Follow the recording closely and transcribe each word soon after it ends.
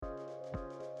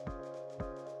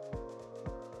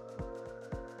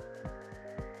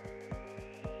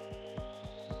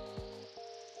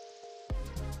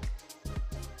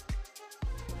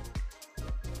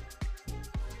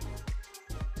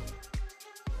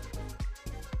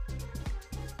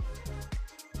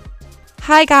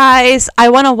Hi, guys. I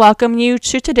want to welcome you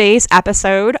to today's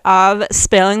episode of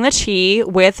Spilling the Tea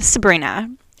with Sabrina.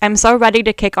 I'm so ready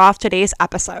to kick off today's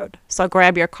episode. So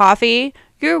grab your coffee,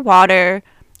 your water,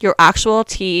 your actual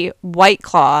tea, White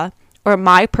Claw, or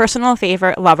my personal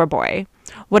favorite, Loverboy.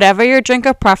 Whatever your drink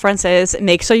of preference is,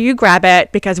 make sure you grab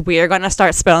it because we are going to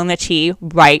start spilling the tea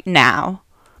right now.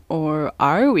 Or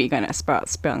are we going to start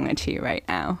spilling the tea right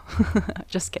now?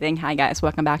 Just kidding. Hi, guys.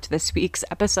 Welcome back to this week's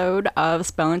episode of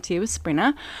Spilling Tea with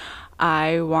Sabrina.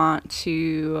 I want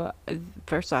to,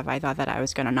 first off, I thought that I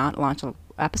was going to not launch an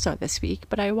episode this week,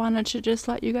 but I wanted to just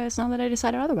let you guys know that I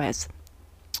decided otherwise.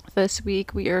 Today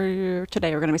we're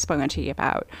going to be spilling the tea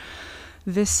about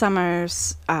this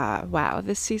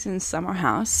season's Summer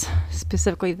House,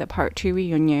 specifically the Part 2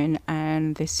 reunion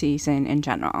and this season in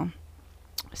general.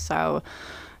 So,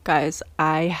 guys,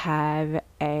 I have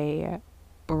a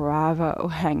Bravo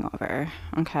hangover,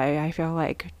 okay? I feel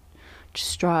like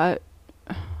distraught.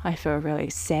 I feel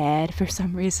really sad for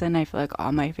some reason. I feel like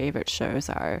all my favorite shows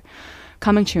are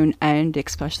coming to an end,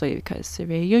 especially because the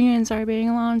reunions are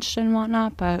being launched and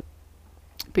whatnot. But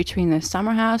between the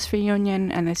Summer House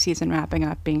reunion and the season wrapping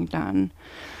up being done,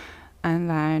 and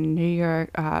then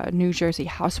New Jersey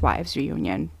Housewives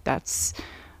reunion,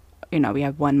 we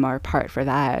have one more part for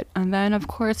that. And then, of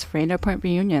course, Random Point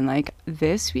reunion. Like,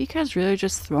 this week has really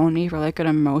just thrown me for, like, an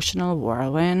emotional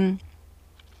whirlwind.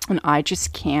 And I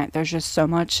just can't. There's just so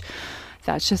much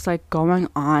that's just, like, going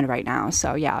on right now.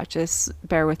 So, yeah, just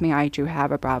bear with me. I do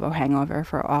have a Bravo hangover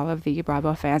for all of the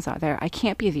Bravo fans out there. I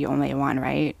can't be the only one,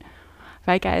 right?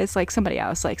 Right, guys? Somebody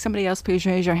else, please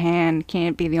raise your hand.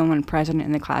 Can't be the only one present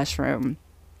in the classroom.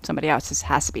 Somebody else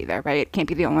has to be there, right? Can't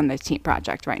be the only one in the team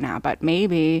project right now, but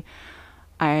maybe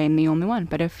I'm the only one.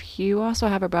 But if you also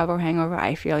have a Bravo hangover,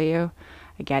 I feel you.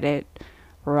 I get it.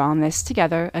 We're all in this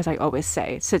together. As I always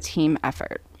say, it's a team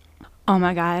effort. Oh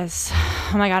my guys.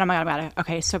 Oh my god.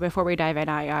 Okay, so before we dive in,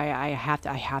 I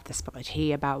have to spill the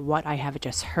tea about what I have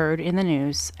just heard in the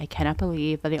news. I cannot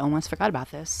believe that I almost forgot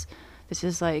about this. This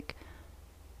is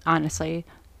honestly,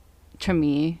 to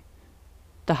me,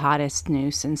 the hottest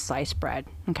news since sliced bread.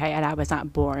 Okay, and I was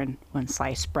not born when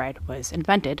sliced bread was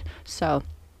invented, so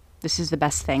this is the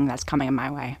best thing that's coming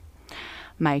my way.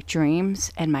 My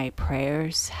dreams and my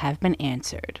prayers have been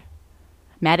answered.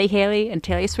 Maddie Haley and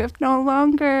Taylor Swift no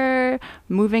longer.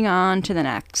 Moving on to the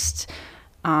next.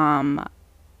 I,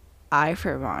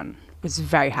 for one, was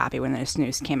very happy when this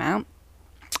news came out.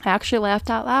 I actually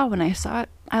laughed out loud when I saw it.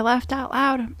 I laughed out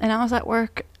loud, and I was at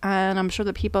work, and I'm sure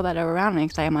the people that are around me,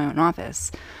 because I have my own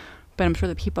office, but I'm sure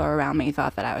the people around me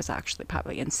thought that I was actually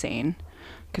probably insane,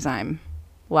 because I'm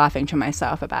laughing to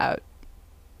myself about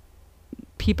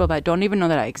people that don't even know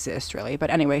that I exist, really. But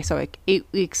anyway, so 8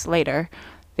 weeks later,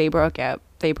 they break up,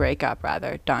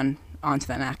 done, on to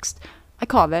the next. I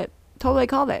called it, totally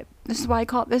called it. This is why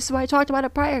I talked about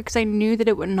it prior, because I knew that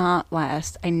it would not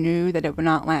last.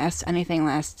 Anything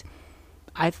last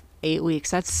 8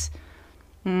 weeks.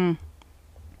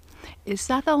 Is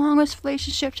that the longest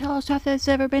relationship Taylor Swift has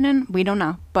ever been in? We don't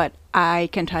know, but I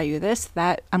can tell you this,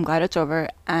 that I'm glad it's over,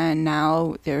 and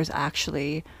now there's a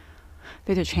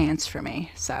chance for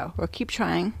me. So we'll keep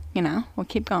trying, we'll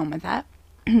keep going with that.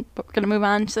 But we're going to move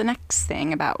on to the next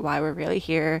thing about why we're really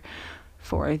here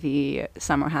for the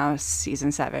Summer House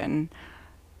Season 7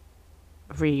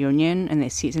 reunion and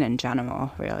this season in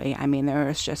general, really. I mean, there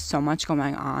was just so much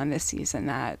going on this season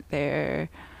that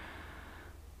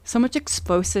so much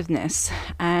explosiveness,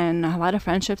 and a lot of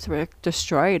friendships were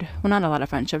destroyed. Well, not a lot of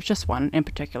friendships, just one in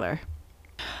particular.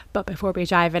 But before we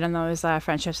dive in on those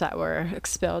friendships that were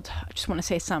expelled, I just want to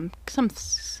say some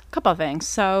couple of things.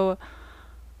 So,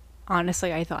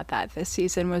 honestly, I thought that this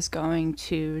season was going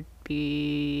to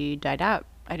be died out.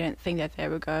 I didn't think that they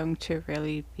were going to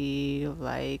really be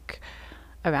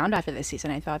around after this season.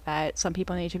 I thought that some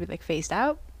people need to be phased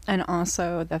out, and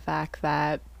also the fact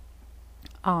that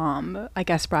I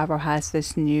guess Bravo has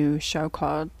this new show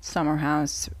called Summer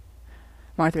House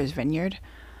Martha's Vineyard.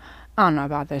 I don't know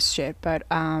about this shit, but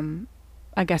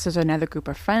I guess there's another group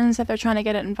of friends that they're trying to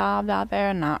get it involved out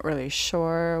there. Not really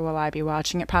sure. Will I be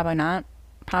watching it? Probably not.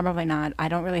 I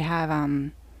don't really have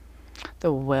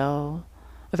the will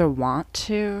or the want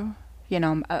to.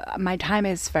 My time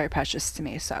is very precious to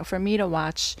me. So for me to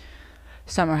watch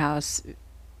Summer House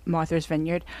Martha's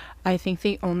Vineyard, I think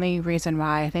the only reason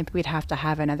why, I think we'd have to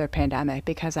have another pandemic,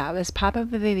 because that was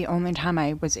probably the only time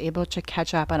I was able to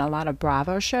catch up on a lot of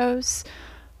Bravo shows.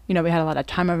 We had a lot of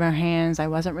time on our hands. I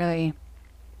was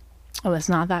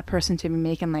not that person to be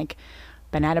making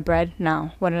banana bread.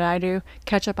 No. What did I do?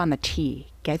 Catch up on the tea.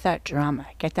 Get that drama.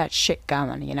 Get that shit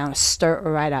going, stir it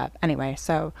right up. Anyway,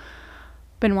 so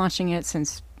been watching it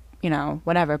since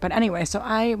whatever. But anyway, so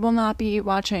I will not be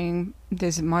watching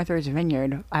this Martha's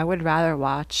Vineyard. I would rather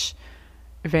watch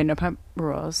Vanderpump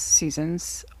Rules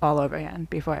seasons all over again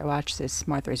before I watch this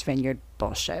Martha's Vineyard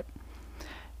bullshit.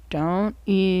 Don't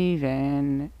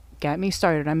even get me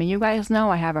started. I mean, you guys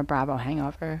know I have a Bravo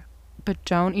hangover, but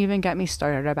don't even get me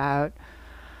started about...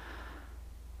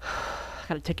 I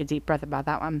gotta take a deep breath about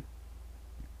that one.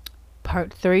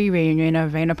 Part 3 reunion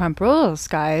of Vanderpump Rules,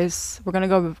 guys. We're gonna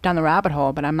go down the rabbit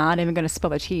hole, but I'm not even gonna spill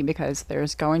the tea because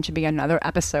there's going to be another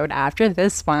episode after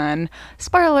this one.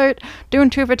 Spoiler alert, doing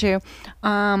 2 for 2.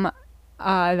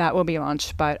 That will be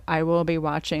launched, but I will be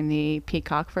watching the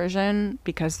Peacock version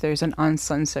because there's an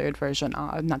uncensored version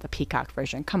of, not the Peacock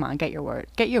version. Come on, get your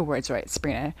words right,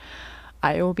 Sabrina.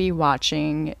 I will be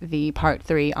watching the Part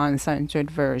 3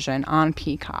 uncensored version on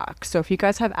Peacock. So if you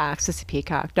guys have access to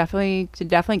Peacock, definitely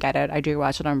get it. I do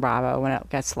watch it on Bravo when it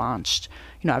gets launched,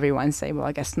 every Wednesday. Well,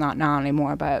 I guess not now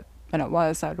anymore, but when it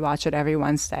was, I would watch it every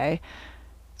Wednesday.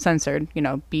 Censored,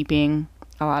 beeping,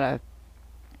 a lot of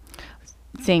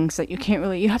things that you can't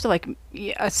really, you have to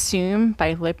assume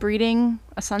by lip reading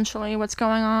essentially what's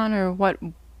going on, or what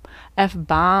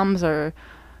F-bombs or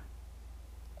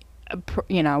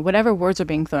whatever words are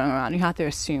being thrown around, you have to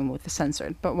assume with the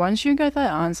censored. But once you get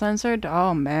that uncensored,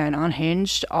 oh man,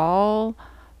 unhinged, all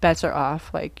bets are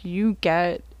off. You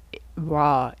get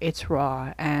raw. It's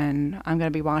raw, and I'm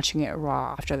gonna be watching it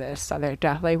raw after this. So there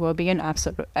definitely will be an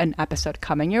episode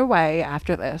coming your way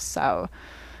after this. So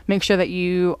make sure that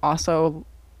you also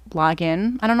log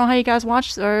in. I don't know how you guys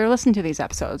watch or listen to these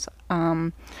episodes.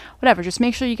 Whatever. Just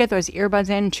make sure you get those earbuds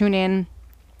in. Tune in.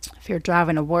 If you're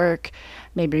driving to work,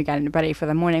 maybe you're getting ready for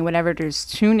the morning, whatever,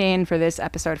 just tune in for this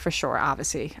episode for sure.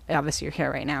 Obviously you're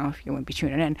here right now if you wouldn't be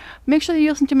tuning in. Make sure that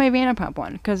you listen to my Vanderpump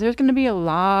one, because there's going to be a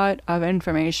lot of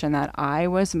information that I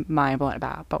was mind blown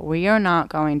about. But we are not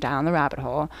going down the rabbit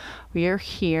hole. We are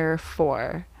here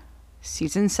for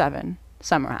Season 7,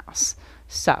 Summer House.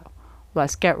 So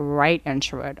let's get right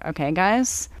into it. Okay,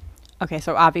 guys? Okay,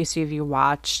 so obviously if you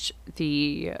watched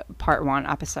the part 1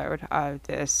 episode of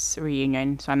this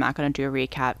reunion, so I'm not going to do a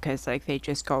recap because they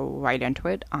just go right into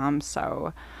it.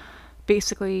 So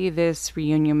basically this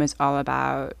reunion was all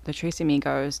about the Tracy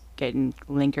Amigos getting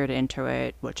lingered into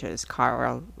it, which is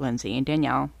Carl, Lindsay, and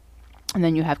Danielle. And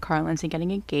then you have Carl and Lindsay getting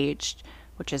engaged,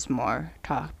 which is more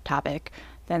topic.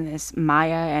 Then this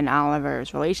Maya and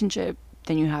Oliver's relationship.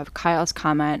 Then you have Kyle's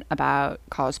comment about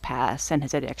Carl's past and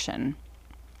his addiction.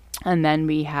 And then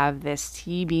we have this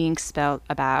tea being spilled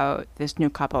about this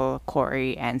new couple,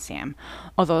 Corey and Sam.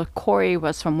 Although Corey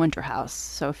was from Winter House,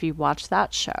 so if you watch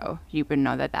that show, you would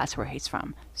know that that's where he's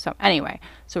from. So anyway,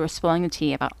 so we're spilling the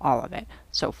tea about all of it.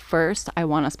 So first, I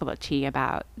want to spill the tea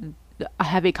about a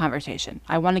heavy conversation.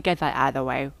 I want to get that out of the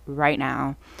way right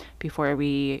now before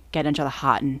we get into the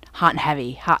hot and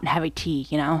heavy tea,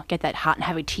 get that hot and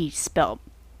heavy tea spilled.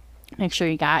 Make sure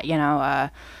you got,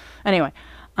 anyway.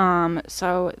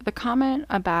 So the comment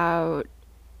about,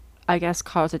 I guess,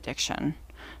 Carl's addiction.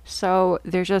 So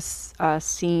there's just a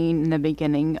scene in the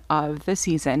beginning of the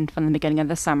season, from the beginning of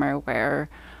the summer, where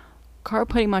Carl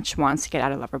pretty much wants to get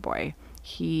out of Loverboy.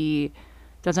 He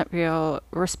doesn't feel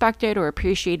respected or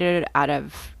appreciated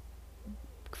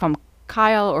from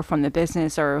Kyle or from the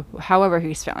business or however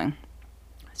he's feeling.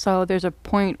 So there's a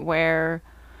point where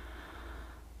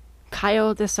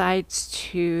Kyle decides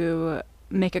to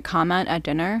make a comment at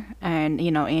dinner, and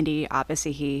Andy,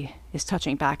 obviously he is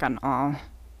touching back on all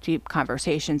deep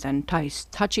conversations and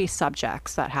touchy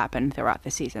subjects that happened throughout the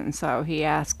season. So he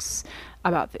asks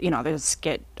about there's a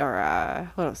skit or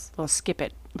a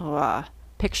little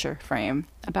picture frame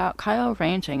about Kyle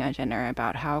ranting at dinner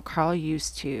about how Carl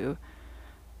used to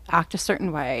act a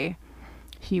certain way.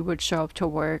 He would show up to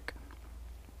work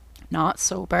not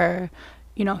sober.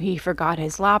 He forgot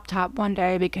his laptop one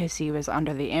day because he was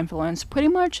under the influence. Pretty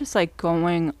much just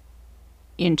going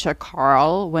into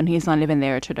Carl when he's not even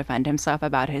there to defend himself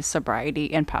about his sobriety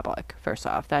in public. First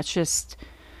off, that's just,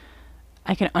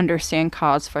 I can understand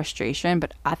Carl's frustration,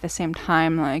 but at the same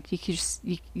time, you could just,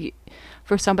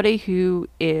 for somebody who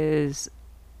is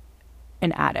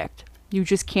an addict, you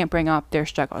just can't bring up their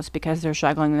struggles because they're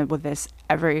struggling with this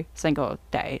every single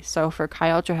day. So for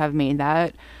Kyle to have made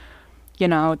that,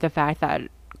 the fact that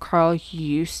Carl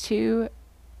used to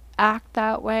act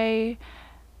that way,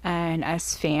 and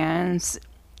as fans,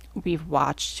 we've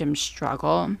watched him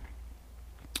struggle,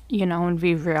 and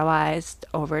we've realized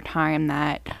over time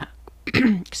that,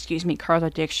 Carl's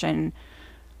addiction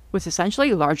was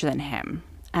essentially larger than him,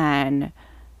 and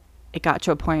it got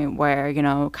to a point where,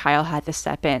 Kyle had to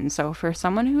step in. So for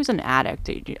someone who's an addict,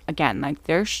 again,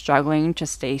 they're struggling to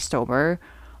stay sober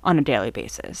on a daily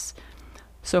basis.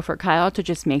 So for Kyle to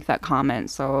just make that comment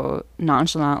so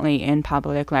nonchalantly in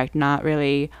public, like not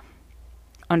really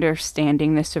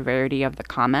understanding the severity of the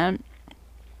comment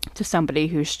to somebody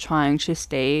who's trying to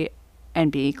stay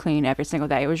and be clean every single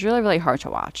day, it was really, really hard to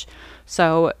watch.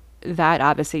 So that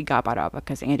obviously got brought up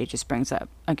because Andy just brings up,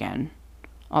 again,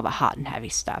 all the hot and heavy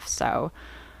stuff. So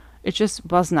it just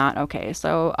was not okay.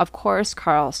 So, of course,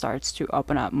 Carl starts to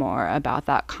open up more about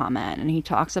that comment, and he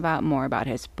talks about more about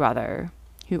his brother,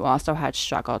 who also had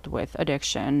struggled with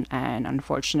addiction, and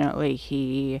unfortunately,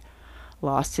 he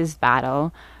lost his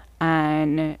battle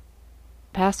and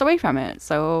passed away from it.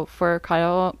 So, for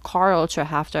Carl to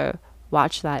have to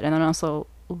watch that and then also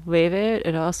live it,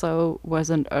 it also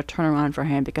wasn't a turnaround for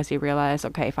him because he realized,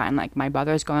 okay, fine, like my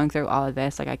brother's going through all of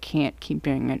this, like I can't keep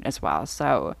doing it as well.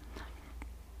 So,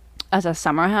 as a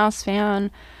Summer House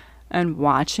fan and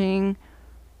watching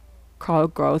Carl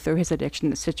grow through his addiction,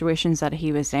 the situations that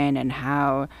he was in, and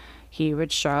how he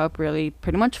would show up really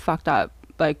pretty much fucked up.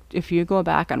 Like, if you go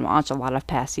back and watch a lot of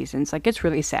past seasons, like, it's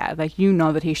really sad. Like, you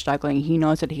know that he's struggling. He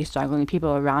knows that he's struggling.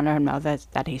 People around him know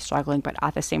that he's struggling. But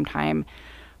at the same time,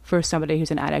 for somebody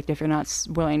who's an addict, if you're not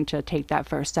willing to take that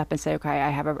first step and say, okay, I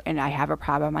have a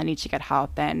problem, I need to get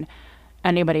help, then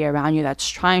anybody around you that's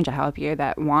trying to help you,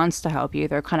 that wants to help you,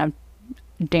 they're kind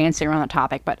of dancing around the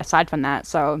topic. But aside from that,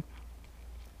 so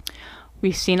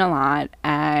we've seen a lot,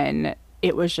 and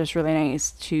it was just really nice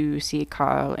to see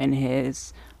Carl in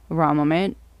his raw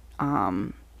moment.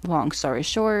 Long story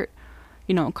short,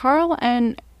 Carl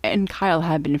and Kyle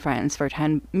have been friends for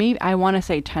 10, maybe I want to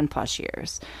say 10 plus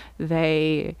years.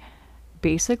 They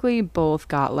basically both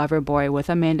got Loverboy with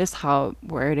Amanda's help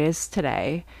where it is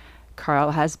today.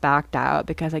 Carl has backed out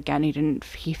because, again,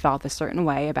 he felt a certain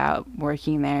way about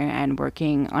working there and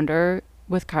working under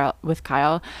with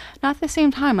Kyle. Not at the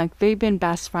same time, like, they've been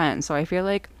best friends. So I feel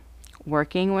like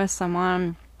working with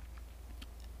someone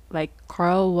like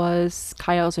Carl was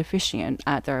Kyle's officiant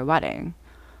at their wedding.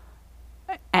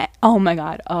 Oh my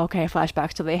god. Okay,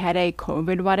 flashbacks. So they had a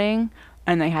COVID wedding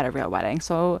and they had a real wedding.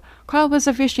 So Carl was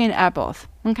officiant at both.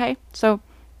 Okay? So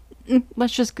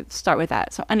let's just start with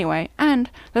that. So anyway, and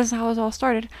this is how it all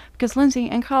started because Lindsay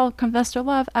and Carl confessed their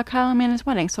love at Kyle and Amanda's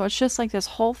wedding. So it's just like this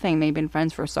whole thing. They've been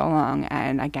friends for so long,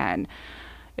 and again,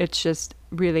 it's just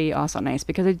really also nice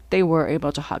because they were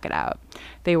able to hug it out.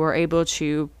 They were able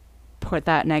to put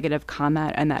that negative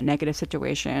comment and that negative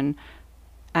situation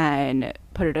and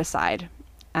put it aside.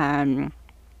 Again,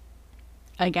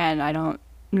 I don't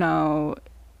know,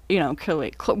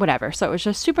 whatever. So it was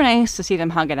just super nice to see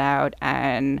them hug it out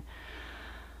and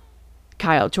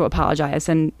Kyle to apologize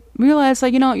and realize,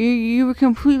 like, you were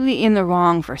completely in the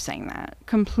wrong for saying that.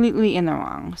 Completely in the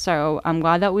wrong. So I'm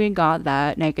glad that we got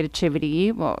that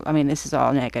negativity. Well, I mean, this is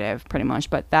all negative pretty much,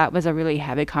 but that was a really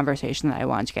heavy conversation that I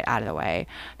wanted to get out of the way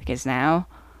because now,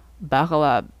 buckle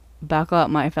up,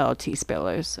 my fellow tea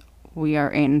spillers. We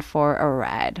are in for a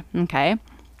ride, okay?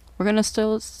 We're going to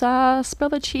still spill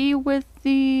the tea with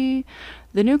the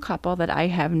new couple that I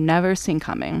have never seen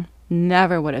coming.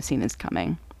 Never would have seen this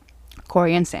coming.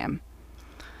 Corey and Sam.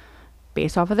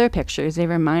 Based off of their pictures, they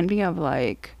remind me of,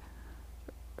 like,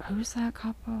 who's that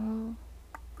couple?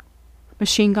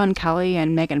 Machine Gun Kelly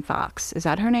and Megan Fox. Is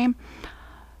that her name?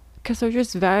 Because they're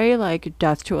just very, like,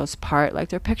 death to us part. Like,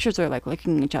 their pictures are, like,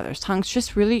 licking each other's tongues.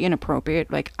 Just really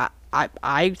inappropriate. Like,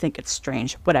 I think it's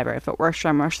strange. Whatever. If it works for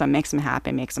them, makes them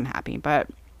happy. But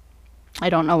I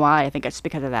don't know why. I think it's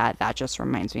because of that. That just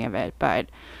reminds me of it. But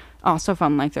also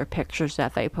from, like, their pictures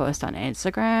that they post on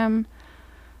Instagram.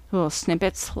 Little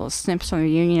snips from the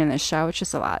reunion and the show. It's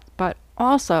just a lot. But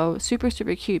also super,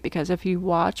 super cute because if you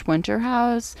watch Winter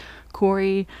House,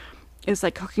 Corey is,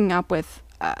 like, hooking up with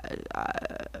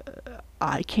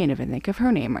I can't even think of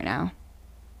her name right now.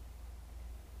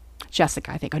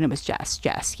 Jessica, I think her name was Jess.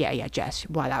 Yeah, Jess.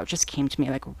 Wow, that just came to me,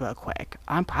 like, real quick.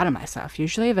 I'm proud of myself.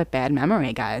 Usually I have a bad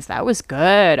memory, guys. That was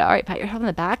good. All right, pat yourself on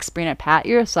the back, Sabrina. Pat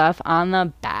yourself on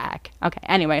the back. Okay,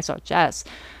 anyway, so Jess,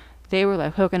 they were,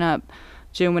 like, hooking up,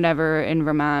 doing whatever in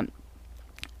Vermont.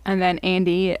 And then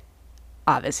Andy,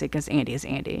 obviously, because Andy is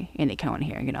Andy Cohen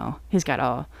here, he's got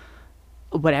all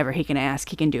whatever he can ask,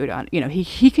 he can do it on,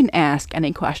 he can ask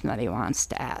any question that he wants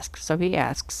to ask. So he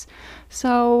asks,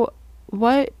 so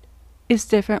what is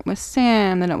different with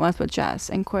Sam than it was with Jess?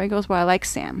 And Corey goes, well, I like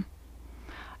Sam.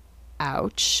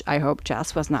 Ouch. I hope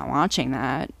Jess was not watching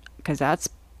that, because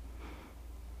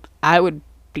I would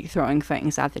be throwing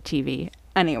things at the TV.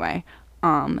 Anyway,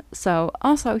 so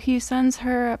also he sends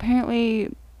her,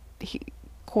 apparently,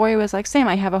 Corey was like, Sam,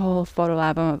 I have a whole photo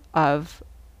album of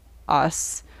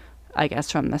us, I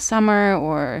guess from the summer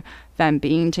or them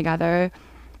being together.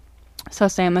 So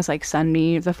Sam was like, send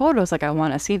me the photos, like I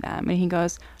want to see them. And he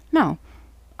goes, no,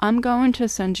 I'm going to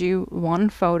send you one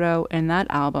photo in that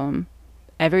album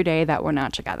every day that we're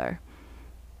not together.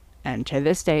 And to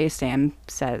this day, Sam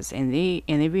says in the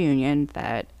reunion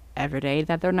that every day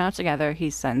that they're not together, he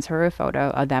sends her a photo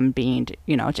of them being,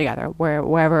 together,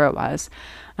 wherever it was.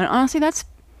 And honestly, that's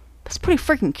pretty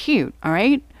freaking cute, all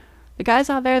right? The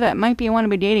guys out there that might want to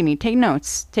be dating me, take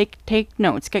notes. Take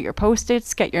notes. Get your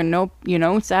post-its, get your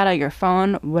notes out of your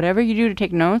phone. Whatever you do to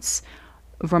take notes,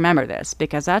 remember this,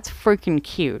 because that's freaking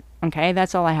cute, okay?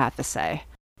 That's all I have to say.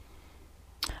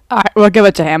 All right, we'll give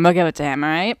it to him. All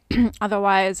right?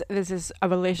 Otherwise, this is a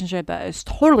relationship that is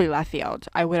totally left field.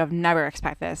 I would have never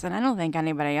expected this, and I don't think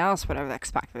anybody else would have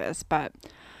expected this. But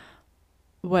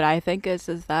what I think is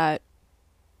that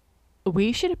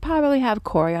we should probably have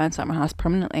Corey on Summer House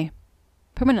permanently.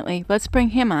 Let's bring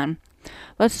him on.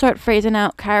 Let's start phrasing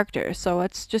out characters. So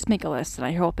let's just make a list, and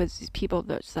I hope it's these people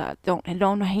that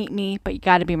don't hate me, but you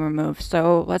got to be removed.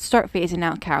 So let's start phasing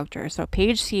out characters. So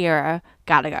Paige Sierra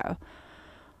gotta go.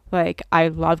 Like, I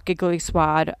love Giggly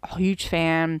Squad, a huge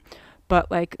fan,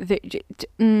 but like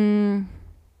you're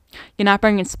not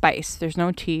bringing spice. There's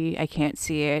no tea. I can't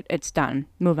see it. It's done.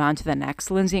 Move on to the next.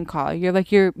 Lindsay and Carl,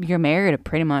 you're married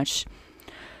pretty much.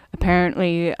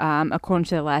 Apparently, according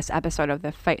to the last episode of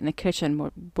the Fight in the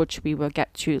Kitchen, which we will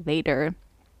get to later,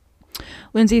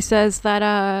 Lindsay says that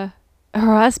her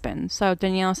husband. So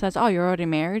Danielle says, "Oh, you're already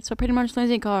married." So pretty much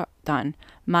Lindsay and Carl done.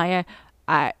 Maya,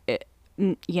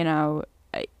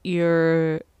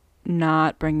 you're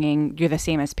not bringing. You're the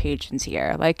same as Paige and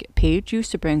Sierra. Like, Paige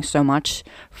used to bring so much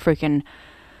freaking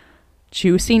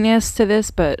juiciness to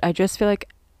this, but I just feel like,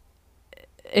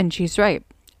 and she's right.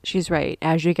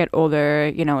 As you get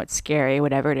older, it's scary,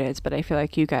 whatever it is. But I feel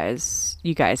like you guys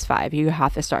five, you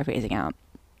have to start phasing out.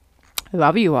 I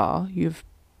love you all. You've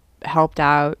helped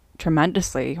out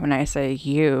tremendously. When I say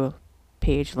you,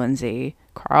 Paige, Lindsay,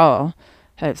 Carl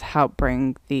has helped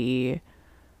bring the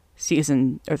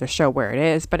season or the show where it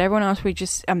is. But everyone else,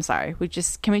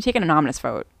 can we take an anonymous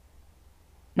vote?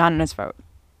 Anonymous vote.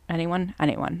 Anyone?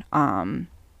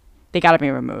 They gotta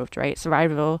be removed, right?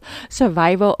 Survival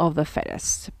of the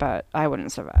fittest. But I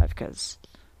wouldn't survive because,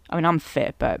 I'm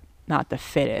fit, but not the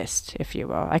fittest, if you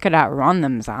will. I could outrun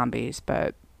them zombies,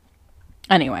 but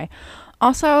anyway.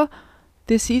 Also,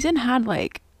 this season had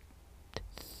like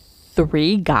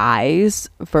 3 guys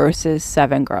versus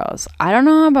 7 girls. I don't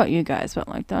know about you guys, but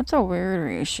like, that's a weird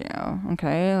ratio,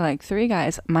 okay? Like, 3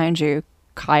 guys. Mind you,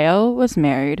 Kyle was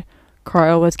married,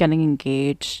 Carl was getting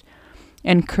engaged,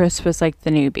 and Chris was like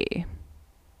the newbie.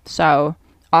 So,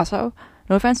 also,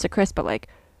 no offense to Chris, but like,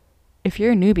 if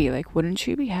you're a newbie, like, wouldn't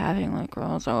you be having like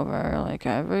girls over like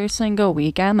every single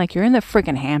weekend? Like, you're in the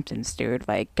freaking Hamptons, dude.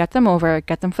 Like, get them over,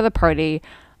 get them for the party.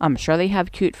 I'm sure they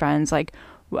have cute friends. Like,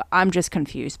 I'm just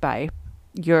confused by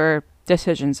your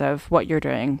decisions of what you're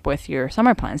doing with your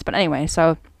summer plans. But anyway,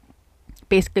 so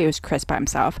basically it was Chris by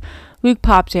himself. Luke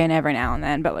popped in every now and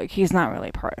then, but like, he's not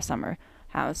really part of Summer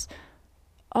House.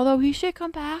 Although he should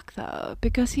come back though,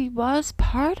 because he was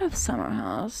part of Summer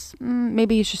House.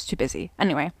 Maybe he's just too busy.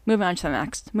 Anyway, moving on to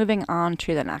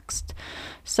the next.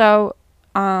 So,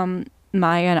 Maya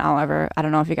and Oliver, I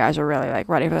don't know if you guys are really like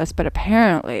ready for this, but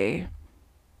apparently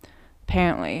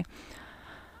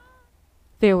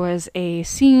there was a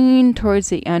scene towards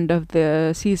the end of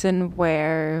the season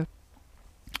where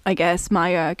I guess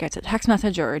Maya gets a text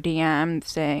message or a DM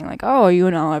saying like, "Oh, are you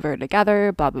and Oliver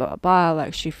together?" Blah, blah, blah, blah.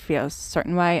 Like, she feels a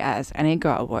certain way, as any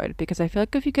girl would. Because I feel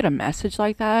like if you get a message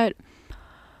like that,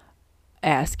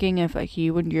 asking if like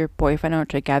you and your boyfriend are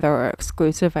together or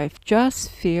exclusive, I just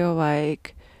feel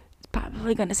like it's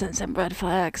probably going to send some red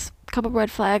flags. A couple red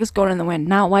flags going in the wind.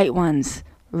 Not white ones.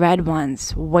 Red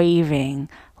ones. Waving.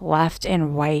 Left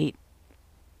and right,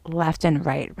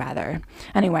 rather.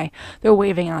 Anyway, they're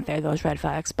waving out there, those red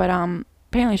flags. But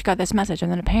apparently she got this message,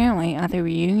 and then apparently at the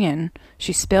reunion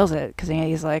she spills it because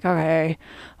Andy's like, "Okay,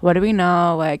 what do we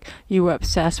know? Like, you were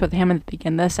obsessed with him at the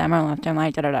beginning of the summer, left and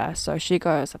right, da da da." So she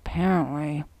goes,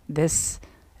 apparently this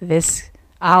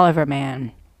Oliver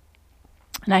man,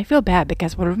 and I feel bad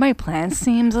because one of my plans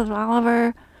seems of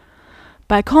Oliver,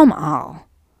 but I call him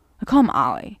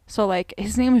Ollie. So, like,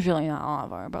 his name is really not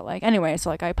Oliver. But, like, anyway,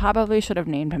 so, like, I probably should have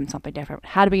named him something different.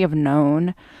 Had we have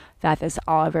known that this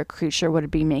Oliver creature would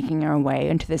be making her way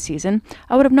into the season,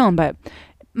 I would have known. But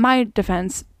my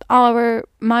defense,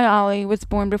 my Ollie was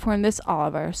born before this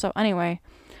Oliver. So, anyway,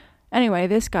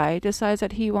 this guy decides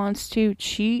that he wants to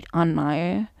cheat on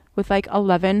Maya with, like,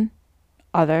 11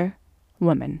 other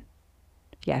women.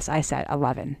 Yes, I said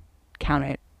 11. Count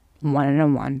it. 1 and a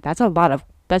 1. That's a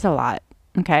lot.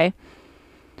 Okay?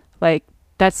 Like,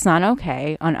 That's not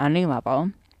okay on any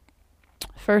level.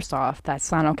 First off,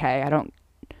 that's not okay. I don't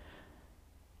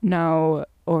know,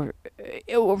 or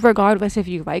regardless if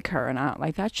you like her or not,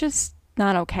 like, that's just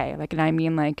not okay. Like, and I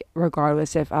mean, like,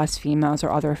 regardless if us females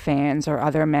or other fans or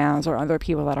other males or other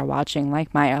people that are watching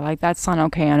like Maya, like, that's not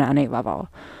okay on any level.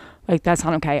 Like, that's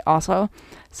not okay. Also,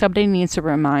 somebody needs to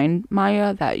remind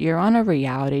Maya that you're on a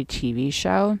reality TV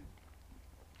show,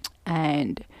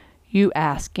 and you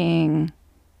asking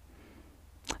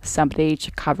somebody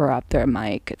to cover up their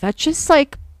mic, that's just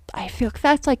like, I feel like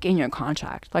that's like in your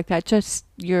contract. Like, that just,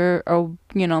 you're, or,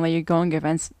 you know, like, you're going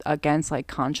against like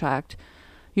contract.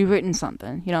 You've written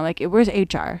something, you know, like, where's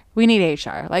HR? We need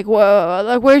HR. Like, whoa,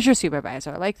 like, where's your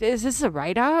supervisor? Like, is this a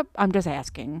write-up? I'm just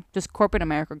asking. Just corporate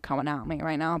America coming at me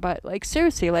right now. But, like,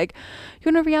 seriously, like, you're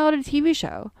in a reality TV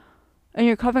show and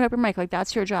you're covering up your mic. Like,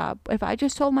 that's your job. If I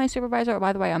just told my supervisor, oh,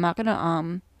 by the way, I'm not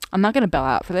gonna bail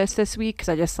out for this week because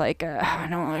I just, like, I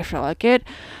don't really feel like it,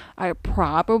 I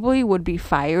probably would be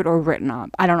fired or written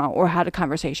up. I don't know, or had a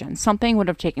conversation. Something would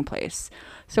have taken place.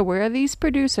 So where are these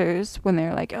producers when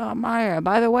they're like, oh, Maya,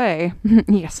 by the way,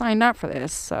 you signed up for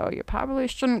this, so you probably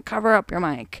shouldn't cover up your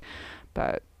mic.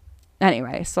 But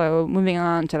anyway, so moving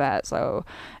on to that. So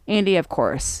Andy, of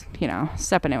course, you know,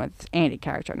 stepping in with Andy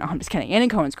character. No, I'm just kidding. Andy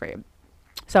Cohen's great.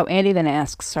 So Andy then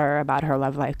asks her about her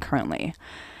love life currently.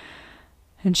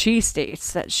 And she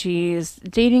states that she's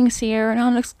dating Sierra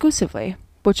non-exclusively,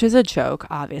 which is a joke,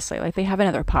 obviously. Like, they have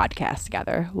another podcast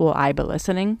together. Will I be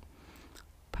listening?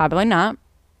 Probably not.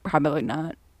 Probably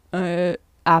not.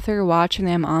 After watching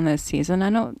them on this season, I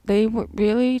know they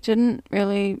I didn't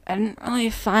really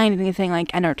find anything,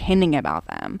 like, entertaining about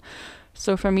them.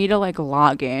 So for me to, like,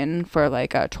 log in for,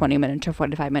 like, a 20-minute to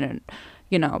 45-minute,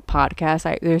 you know,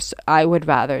 podcast, I would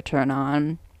rather turn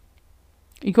on,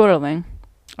 you go to the link.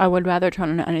 I would rather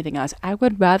turn on anything else. I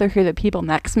would rather hear the people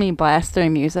next to me blast their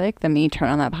music than me turn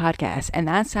on that podcast. And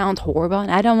that sounds horrible.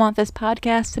 And I don't want this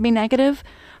podcast to be negative,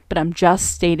 but I'm just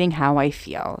stating how I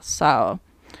feel. So,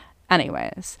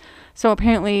 anyways. So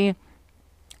apparently,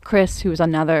 Chris, who's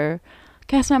another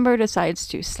cast member, decides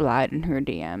to slide in her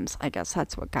DMs. I guess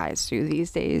that's what guys do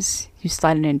these days. You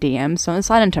slide in DMs. So don't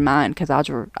slide into mine, because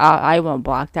I will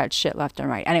block that shit left and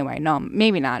right. Anyway, no,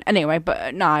 maybe not. Anyway,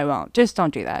 but no, I won't. Just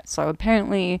don't do that. So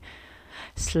apparently,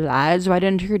 slides right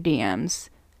into her DMs,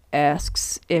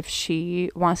 asks if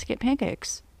she wants to get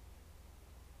pancakes.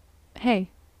 Hey,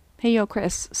 yo,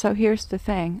 Chris. So here's the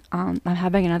thing. I'm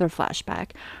having another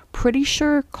flashback. Pretty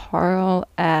sure Carl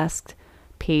asked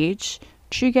Paige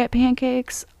to get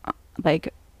pancakes,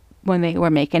 like, when they were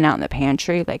making out in the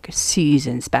pantry, like,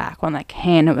 seasons back, when, like,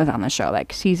 Hannah was on the show,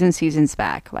 like, seasons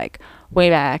back, like, way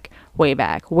back when,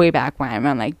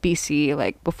 around, like, BC,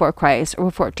 like, before Christ, or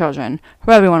before children,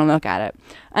 however you want to look at it.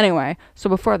 Anyway, so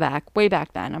before that, way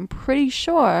back then, I'm pretty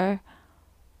sure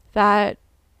that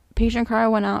Paige and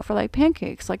Carl went out for, like,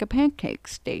 pancakes, like a pancake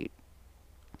date.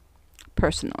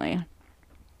 Personally,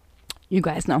 you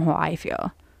guys know how I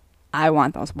feel. I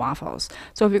want those waffles.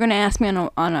 So if you're going to ask me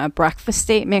on a breakfast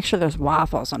date, make sure there's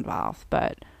waffles involved.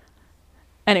 But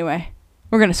anyway,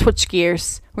 we're going to switch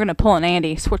gears. We're going to pull an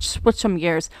Andy, switch some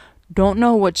gears. Don't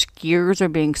know which gears are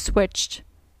being switched,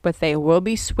 but they will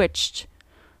be switched.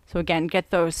 So again, get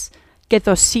those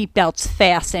seatbelts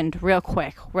fastened real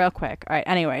quick. All right,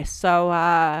 anyway,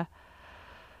 so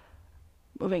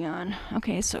moving on.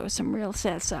 Okay, so some real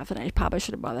sad stuff, and I probably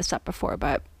should have brought this up before,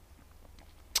 but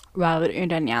Robert and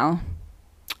Danielle,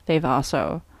 they've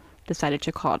also decided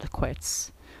to call it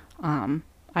quits.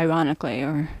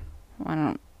 Ironically,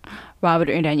 Robert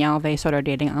and Danielle, they started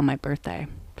dating on my birthday.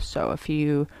 So if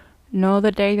you know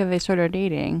the day that they started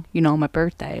dating, you know my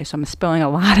birthday. So I'm spilling a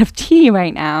lot of tea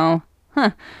right now.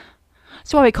 Huh.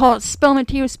 So why we call it spilling the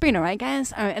tea with Sabrina, right,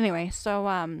 guys? Anyway, so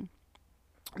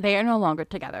they are no longer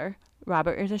together.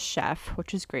 Robert is a chef,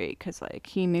 which is great because, like,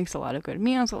 he makes a lot of good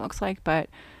meals, it looks like, but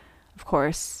of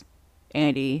course,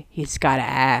 Andy, he's got to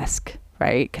ask,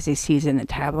 right? Because he sees it in the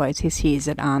tabloids. He sees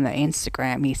it on the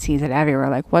Instagram. He sees it everywhere.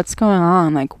 Like, what's going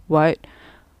on? Like, what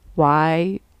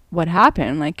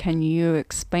happened? Like, can you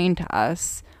explain to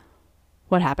us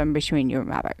what happened between you and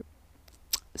Robert?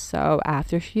 So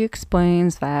after she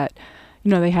explains that, you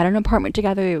know, they had an apartment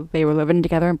together. They were living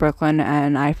together in Brooklyn.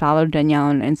 And I followed Danielle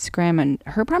on Instagram. And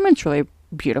her apartment's really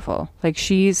beautiful. Like,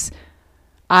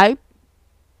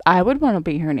 I would want to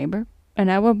be her neighbor,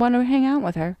 and I would want to hang out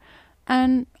with her.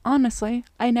 And honestly,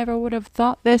 I never would have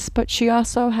thought this, but she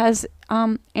also has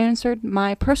answered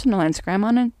my personal Instagram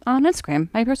on Instagram,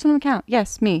 my personal account.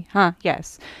 Yes, me, huh?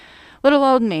 Yes, little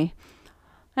old me.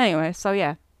 Anyway, so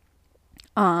yeah,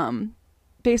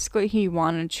 basically he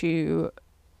wanted to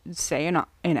stay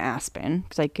in Aspen,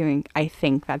 because I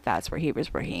think that that's where he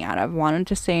was working out of, wanted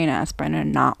to stay in Aspen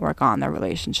and not work on their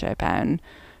relationship, and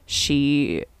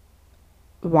she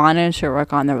wanted to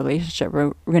work on the relationship,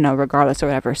 regardless of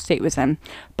whatever state was in.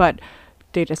 But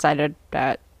they decided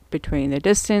that between the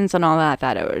distance and all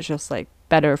that it was just like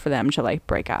better for them to like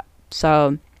break up.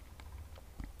 So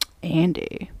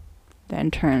Andy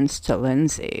then turns to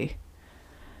Lindsay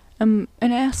and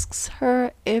asks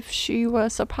her if she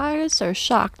was surprised or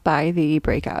shocked by the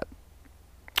breakup.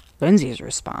 Lindsay's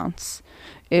response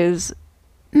is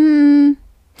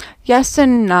yes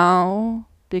and no,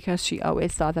 because she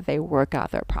always thought that they work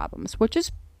out their problems, which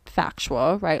is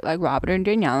factual, right? Like, Robert and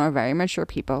Danielle are very mature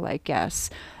people. Like, yes,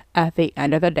 at the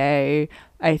end of the day,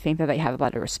 I think that they have a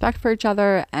lot of respect for each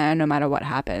other, and no matter what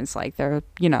happens, like, they're,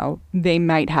 they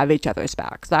might have each other's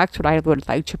backs. That's what I would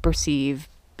like to perceive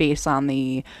based on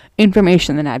the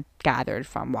information that I've gathered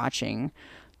from watching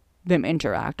them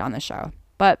interact on the show.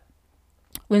 But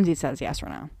Lindsay says yes or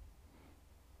no.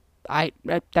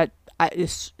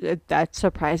 That's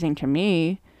surprising to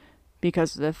me,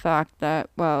 because of the fact that,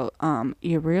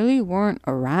 you really weren't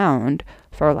around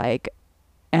for like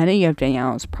any of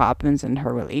Danielle's problems in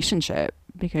her relationship,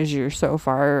 because you're so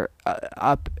far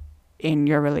up in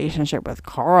your relationship with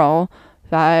Carl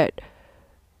that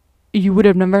you would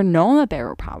have never known that there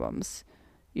were problems.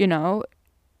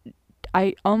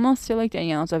 I almost feel like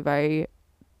Danielle's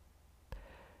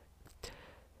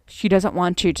she doesn't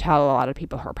want to tell a lot of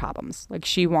people her problems. Like,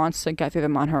 she wants to get through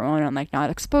them on her own and like not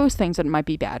expose things that might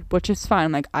be bad, which is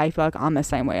fine. Like, I feel like I'm the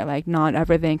same way. Like, not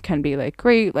everything can be like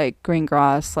great, like green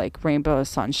grass, like rainbows,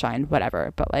 sunshine,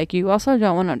 whatever. But like, you also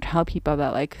don't want to tell people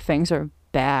that like things are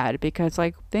bad, because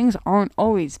like things aren't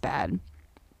always bad.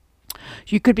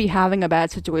 You could be having a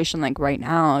bad situation like right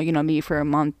now, maybe for a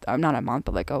month, or not a month,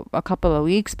 but like a couple of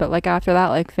weeks. But like after that,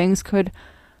 like things could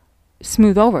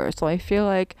smooth over. So I feel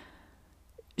like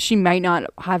she might not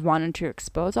have wanted to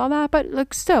expose all that, but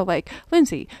like still, like,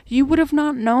 Lindsay, you would have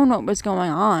not known what was going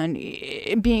on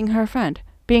being her friend.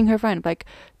 Like,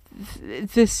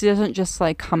 this doesn't just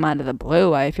like come out of the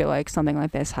blue. I feel like something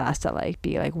like this has to like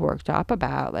be like worked up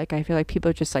about. Like, I feel like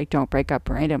people just like don't break up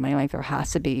randomly. Like, there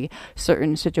has to be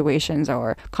certain situations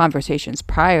or conversations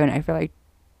prior, and I feel like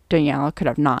Danielle could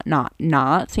have not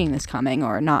seen this coming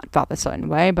or not felt a certain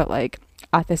way. But like,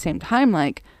 at the same time,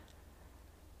 like,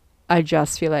 I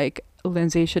just feel like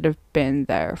Lindsay should have been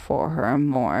there for her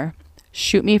more.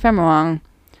 Shoot me if I'm wrong.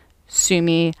 Sue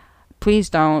me. Please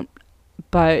don't.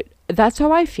 But that's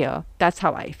how I feel.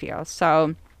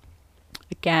 So,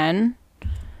 again,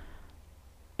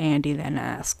 Andy then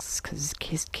asks, because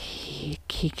he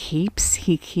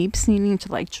keeps needing to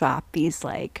like drop these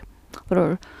like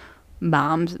little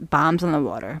bombs in the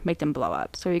water, make them blow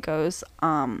up. So he goes,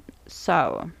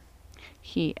 so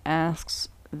he asks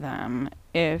them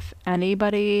if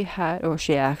anybody had, or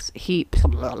she asks,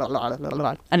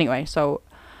 anyway, so,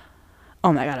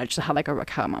 oh my god, I just had like a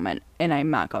Raquel moment, and I'm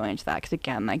not going into that, because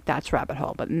again, like, that's rabbit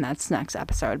hole, but that's next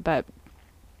episode. But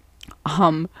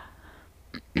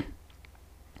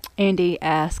Andy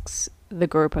asks the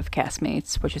group of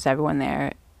castmates, which is everyone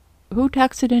there, who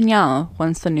texted Danielle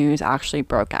once the news actually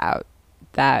broke out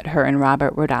that her and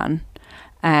Robert were done.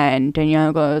 And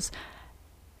Danielle goes,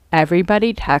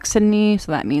 everybody texted me,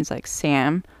 so that means like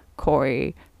Sam,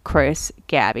 Corey, Chris,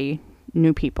 Gabby,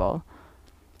 new people,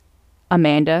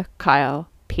 Amanda, Kyle,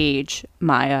 Paige,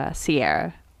 Maya,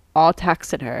 Sierra, all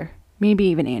texted her. Maybe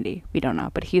even Andy, we don't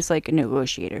know, but he's like a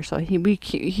negotiator, so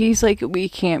he's like, we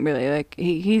can't really like,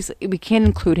 we can't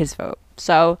include his vote.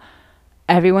 So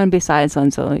everyone besides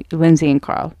Lindsay and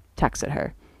Carl texted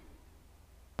her.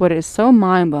 What is so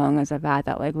mind-blowing is the fact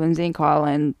that like Lindsay and Carl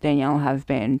and Danielle have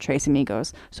been Tres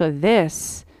Amigos. So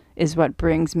this is what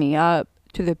brings me up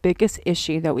to the biggest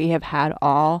issue that we have had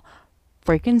all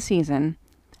freaking season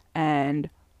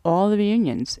and all the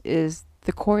reunions, is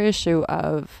the core issue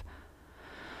of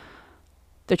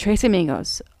the Tres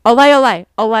Amigos. Olay.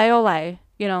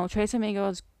 Tres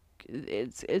Amigos,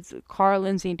 it's Carl,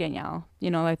 Lindsay, and Danielle.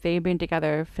 Like, they've been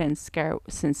together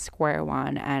since square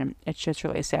one, and it's just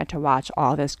really sad to watch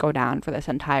all this go down for this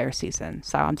entire season.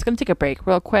 So I'm just gonna take a break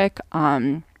real quick,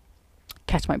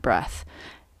 catch my breath.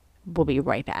 We'll be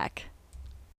right back.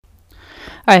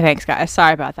 All right, thanks guys,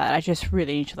 sorry about that. I just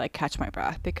really need to like catch my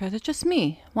breath, because it's just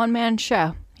me, one man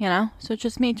show, so it's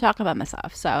just me talking about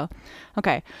myself. So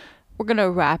okay, we're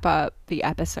gonna wrap up the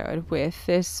episode with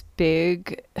this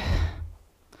big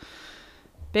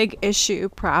issue,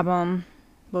 problem,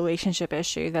 relationship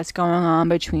issue that's going on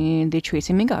between the Tres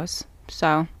Amigos.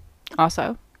 So,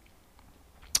 also,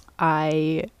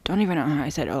 I don't even know how I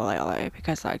said ole,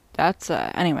 because like, that's,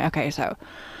 anyway, okay, so,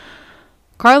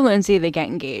 Carl and Lindsay, they get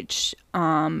engaged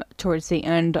towards the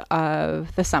end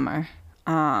of the summer,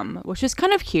 which is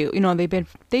kind of cute. You know,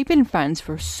 they've been friends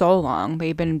for so long.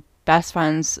 They've been best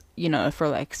friends, you know, for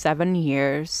like 7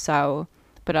 years. So,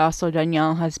 but also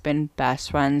Danielle has been best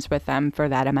friends with them for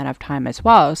that amount of time as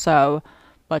well. So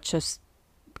let's just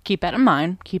keep that in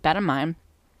mind. Keep that in mind.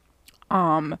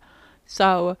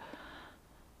 So,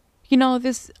 you know,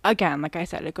 this, again, like I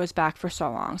said, it goes back for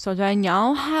so long. So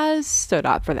Danielle has stood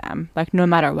up for them, like, no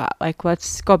matter what. Like,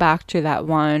 let's go back to that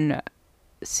one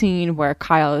scene where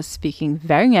Kyle is speaking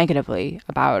very negatively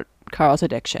about Carl's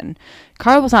addiction.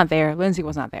 Carl was not there. Lindsay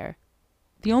was not there.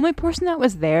 The only person that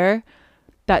was there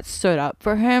that stood up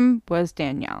for him was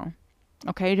Danielle.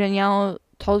 Okay, Danielle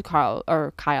told Kyle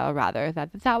rather,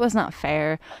 that was not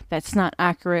fair. That's not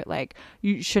accurate. Like,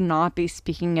 you should not be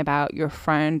speaking about your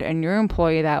friend and your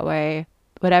employee that way,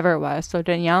 whatever it was. So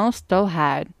Danielle still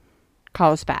had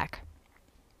Kyle's back.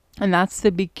 And that's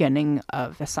the beginning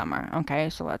of the summer.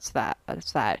 Okay, so that's that.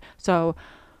 So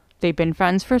they've been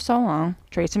friends for so long.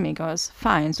 Tres Amigos,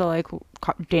 fine. So like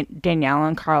Danielle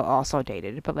and Carl also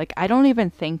dated, but like I don't even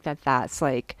think that that's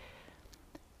like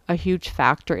a huge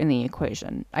factor in the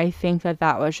equation. I think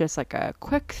that was just like a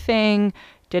quick thing,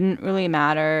 didn't really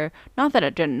matter. Not that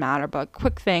it didn't matter, but a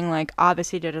quick thing. Like,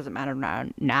 obviously it doesn't matter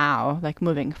now, like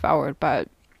moving forward, but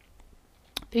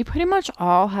they pretty much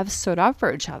all have stood up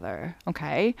for each other.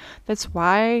 Okay, that's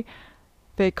why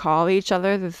they call each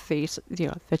other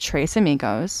the Tres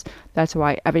Amigos. That's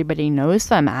why everybody knows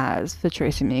them as the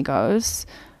Tres Amigos.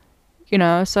 You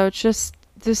know, so it's just,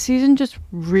 this season just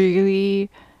really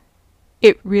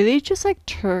just like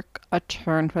took a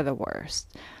turn for the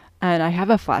worst. And I have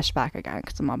a flashback again,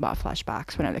 because I'm all about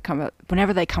flashbacks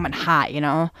whenever they come in hot, you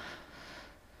know.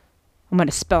 I'm gonna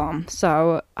spill them.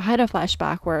 So I had a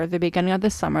flashback where at the beginning of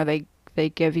the summer they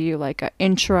give you like an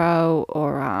intro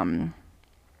or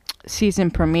season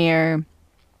premiere,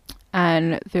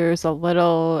 and there's a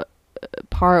little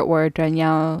part where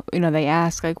Danielle, you know, they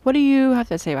ask like, what do you have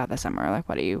to say about the summer? Like,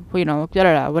 what do you know,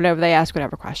 whatever they ask,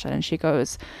 whatever question, and she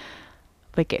goes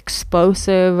like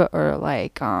explosive, or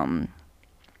like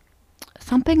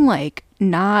something like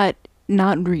not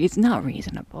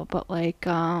reasonable, but like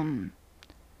on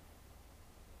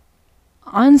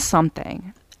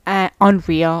something,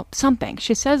 unreal something.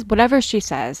 She says whatever she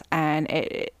says, and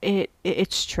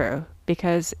it's true,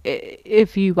 because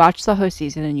if you watch the whole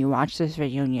season and you watch this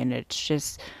reunion, it's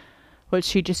just what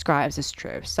she describes is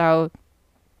true. So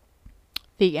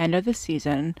the end of the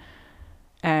season,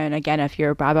 and again, if you're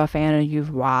a Bravo fan and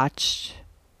you've watched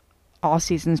all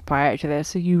seasons prior to this,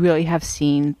 so you really have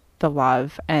seen the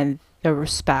love and the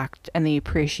respect and the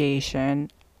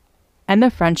appreciation and the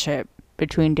friendship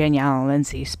between Danielle and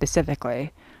Lindsay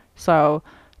specifically. So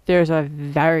there's a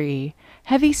very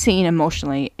heavy scene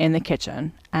emotionally in the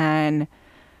kitchen, and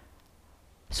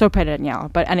so poor Danielle.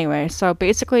 But anyway, so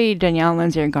basically Danielle and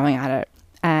Lindsay are going at it.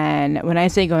 And when I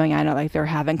say going at it, like, they're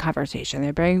having conversation.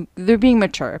 They're being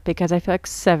mature, because I feel like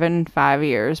 5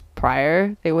 years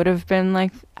prior, they would have been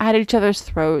like at each other's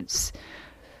throats,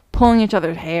 pulling each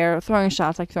other's hair, throwing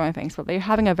shots, like throwing things. But they're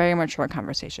having a very mature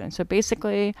conversation. So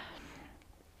basically,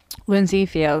 Lindsay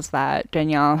feels that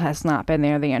Danielle has not been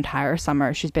there the entire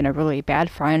summer. She's been a really bad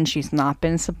friend. She's not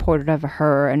been supportive of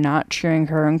her and not cheering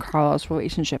her and Carl's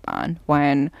relationship on,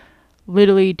 when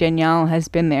literally Danielle has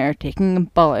been there taking a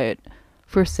bullet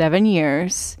for 7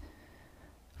 years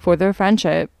for their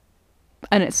friendship,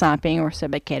 and it's not being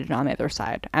reciprocated on the other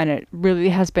side. And it really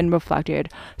has been reflected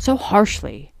so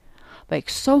harshly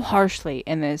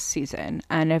in this season.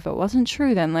 And if it wasn't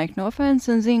true, then, like, no offense,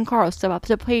 Lindsay and Carl step up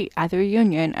to the plate at the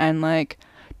reunion and, like,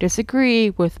 disagree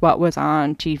with what was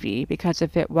on TV, because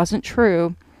if it wasn't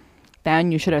true,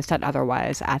 then you should have said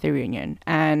otherwise at the reunion.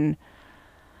 And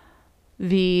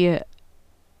the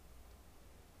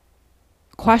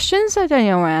questions that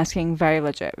Danielle were asking, very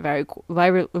legit, very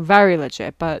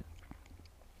legit, but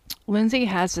Lindsay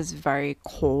has this very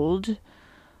cold,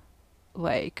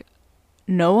 like,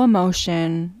 no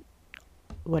emotion.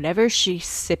 Whatever she's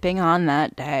sipping on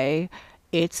that day,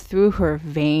 it's through her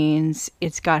veins,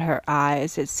 it's got her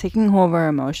eyes, it's taking over her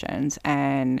emotions,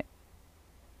 and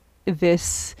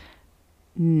this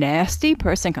nasty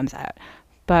person comes out.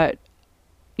 But,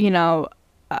 you know,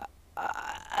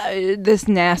 this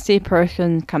nasty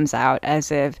person comes out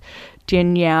as if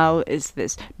Danielle is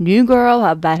this new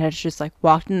girl that has just like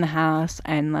walked in the house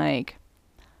and like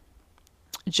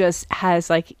just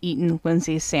has like eaten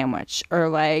Lindsay's sandwich, or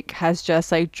like has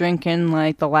just like drinking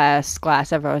like the last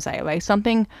glass of rosé. Like,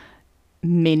 something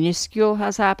minuscule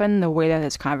has happened. The way that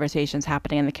this conversation's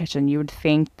happening in the kitchen, you would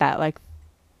think that like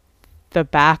the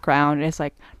background is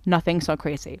like nothing so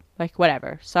crazy, like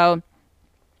whatever. So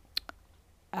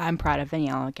I'm proud of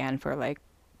Danielle again for like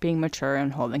being mature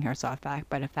and holding herself back.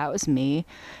 But if that was me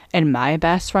and my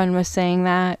best friend was saying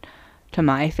that to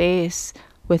my face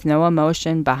with no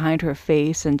emotion behind her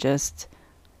face and just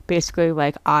basically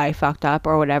like I fucked up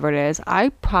or whatever it is, I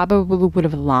probably would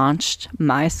have launched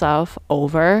myself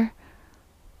over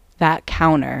that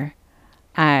counter,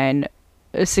 and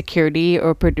security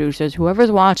or producers,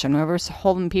 whoever's watching, whoever's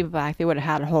holding people back, they would have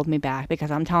had to hold me back.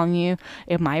 Because I'm telling you,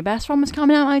 if my best friend was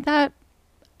coming out like that,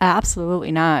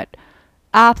 absolutely not.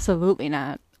 Absolutely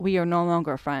not. We are no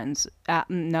longer friends.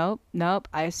 Nope.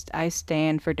 I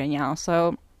stand for Danielle.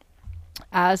 So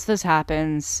as this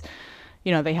happens,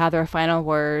 they have their final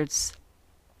words.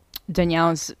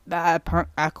 Danielle's,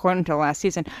 according to last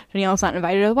season, Danielle's not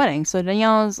invited to the wedding. So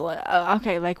Danielle's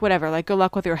okay, like whatever, like good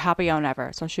luck with your happy own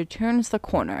ever. So she turns the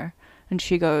corner and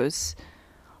she goes,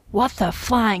 "What the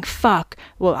flying fuck?"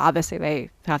 Well, obviously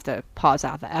they have to pause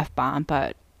out the F-bomb,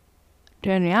 but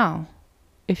Danielle,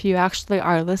 if you actually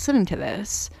are listening to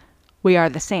this, we are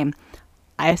the same.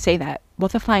 I say that,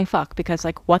 what the flying fuck, because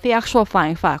like, what the actual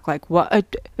flying fuck? Like,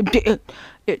 what?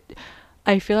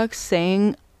 I feel like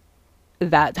saying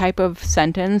that type of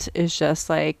sentence is just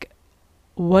like,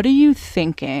 what are you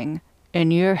thinking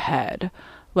in your head?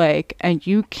 Like, and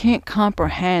you can't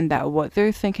comprehend that what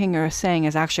they're thinking or saying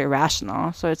is actually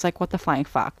rational. So it's like, what the flying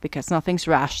fuck? Because nothing's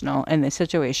rational in this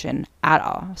situation at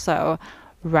all. So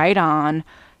right on.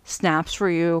 Snaps for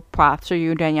you, props for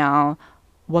you, Danielle.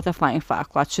 What the flying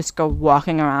fuck? Let's just go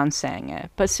walking around saying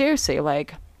it. But seriously,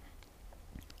 like,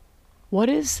 what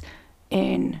is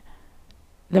in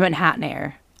the Manhattan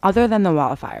air other than the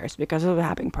wildfires because of what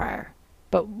happened prior?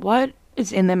 But what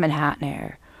is in the Manhattan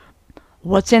air?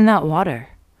 What's in that water?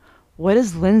 What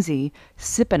is Lindsay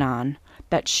sipping on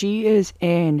that she is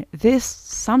in this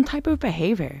some type of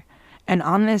behavior and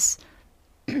on this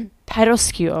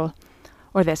pedestal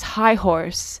or this high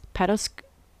horse pedestal?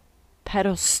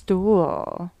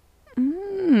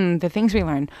 The things we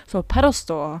learn. So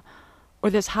pedestal or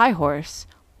this high horse,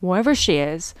 wherever she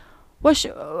is,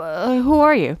 who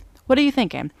are you? What are you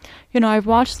thinking? I've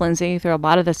watched Lindsay through a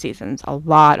lot of the seasons,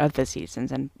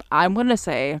 and I'm going to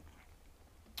say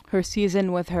her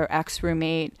season with her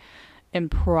ex-roommate and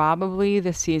probably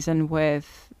the season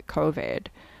with COVID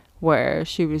where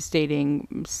she was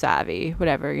dating Savvy,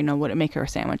 whatever, wouldn't make her a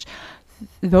sandwich.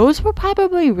 Those were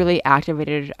probably really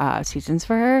activated seasons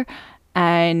for her.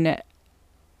 And,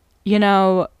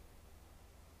 it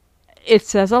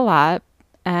says a lot.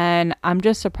 And I'm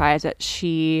just surprised that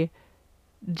she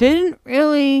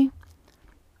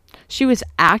was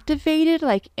activated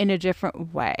like in a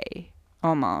different way,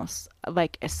 almost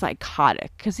like a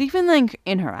psychotic. Because even like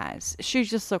in her eyes, she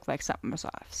just looked like something was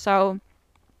off. So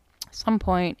at some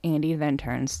point, Andy then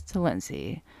turns to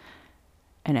Lindsay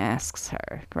and asks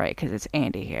her, right, because it's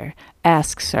Andy here,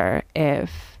 asks her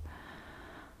if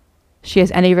she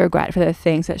has any regret for the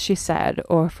things that she said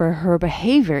or for her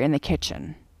behavior in the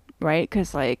kitchen, right?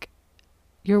 Because, like,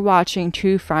 you're watching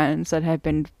two girls that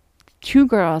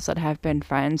have been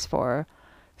friends for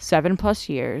 7+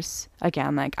 years.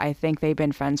 Again, like, I think they've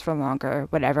been friends for longer,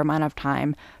 whatever amount of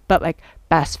time, but, like,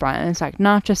 best friends, like,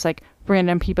 not just, like,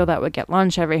 random people that would get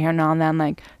lunch every here and now and then.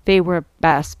 Like, they were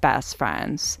best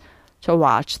friends. To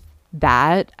watch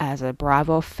that as a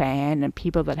Bravo fan and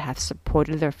people that have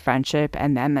supported their friendship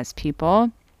and them as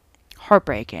people,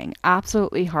 heartbreaking,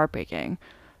 absolutely heartbreaking.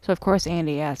 So of course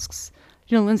Andy asks,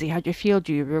 Lindsay, how'd you feel?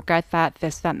 Do you regret that,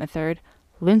 this, that, and the third?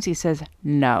 Lindsay says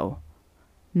no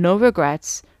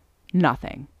regrets,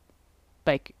 nothing.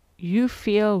 Like, you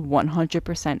feel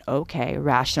 100% okay,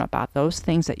 rational about those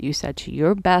things that you said to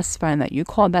your best friend that you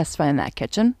call best friend in that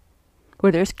kitchen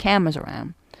where there's cameras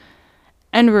around.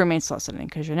 And roommates listening,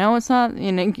 because it's not,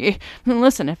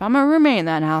 listen, if I'm a roommate in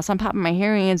that house, I'm popping my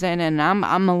hearing in and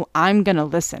I'm gonna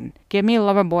listen. Give me a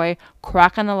lover boy,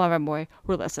 crack on the lover boy,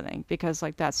 we're listening, because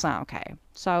like that's not okay.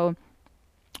 So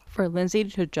for Lindsay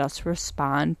to just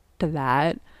respond to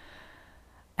that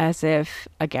as if,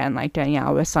 again, like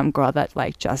Danielle was some girl that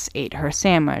like just ate her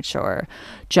sandwich or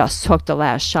just took the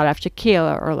last shot of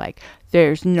tequila, or like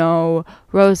there's no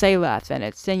rosé left and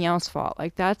it's Danielle's fault.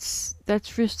 Like that's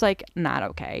just like not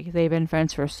okay. They've been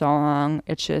friends for so long.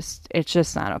 It's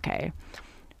just not okay.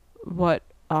 What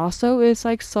also is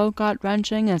like so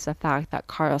gut-wrenching is the fact that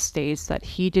Carl states that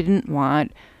he didn't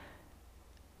want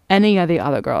any of the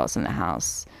other girls in the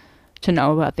house to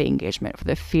know about the engagement for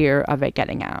the fear of it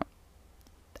getting out,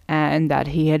 and that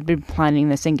he had been planning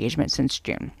this engagement since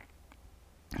June.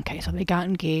 Okay, so they got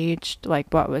engaged,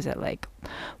 like, what was it, like,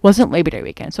 wasn't Labor Day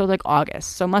weekend, so it was like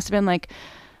August, so it must have been like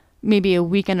maybe a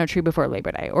weekend or two before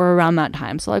Labor Day or around that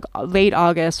time. So like late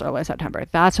August or late September.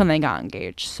 That's when they got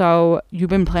engaged. So you've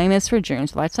been playing this for June.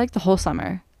 So that's like the whole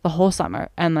summer.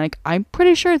 And like, I'm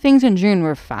pretty sure things in June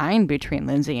were fine between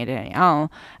Lindsay and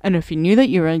Danielle. And if you knew that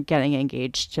you were getting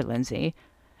engaged to Lindsay,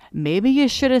 maybe you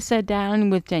should have sat down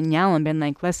with Danielle and been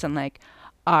like, listen, like,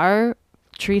 our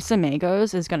Tres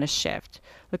Amigos is going to shift.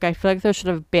 Like, I feel like there should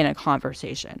have been a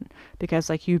conversation, because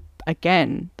like, you,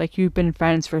 again, like, you've been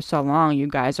friends for so long, you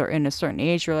guys are in a certain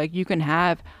age where like you can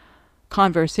have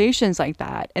conversations like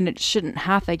that, and it shouldn't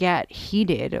have to get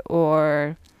heated,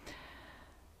 or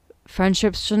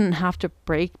friendships shouldn't have to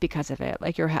break because of it.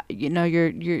 Like, you're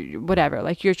whatever,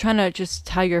 like, you're trying to just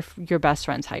tell your best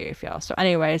friends how you feel. So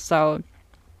anyway, so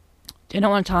they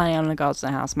don't want to tell anyone the girls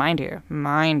in the house. Mind you,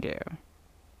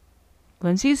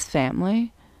 Lindsay's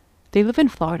family, they live in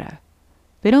Florida.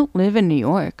 They don't live in New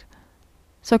York.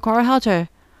 So Carl had to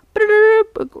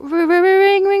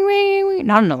ring,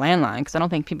 not on the landline, because I don't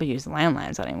think people use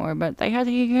landlines anymore, but he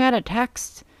had a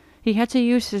text. He had to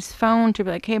use his phone to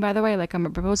be like, hey, by the way, like,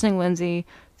 I'm proposing Lindsay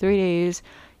 3 days.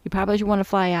 You probably should want to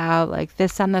fly out, like,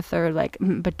 this and the third, like,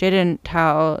 but didn't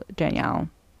tell Danielle,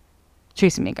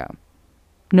 Tres Amigo.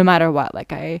 No matter what,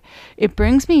 like, it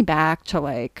brings me back to,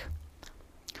 like,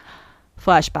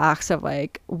 flashbacks of,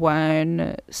 like,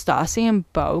 when Stassi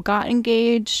and Beau got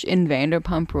engaged in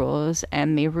Vanderpump Rules,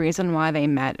 and the reason why they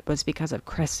met was because of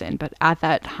Kristen. But at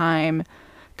that time,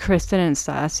 Kristen and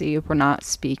Stassi were not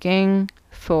speaking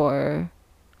for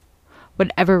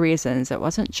whatever reasons. It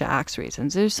wasn't Jack's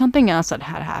reasons. There's something else that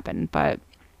had happened, but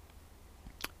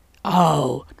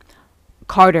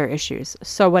Carter issues.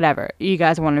 So whatever. You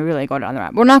guys want to really go down the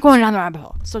rabbit. We're not going down the rabbit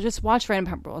hole. So just watch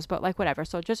Vanderpump Rules, but like, whatever.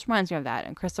 So it just reminds me of that.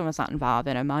 And Kristen was not involved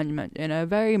in a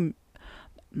very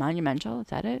monumental, is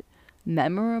that it?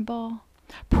 Memorable,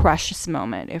 precious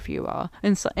moment, if you will,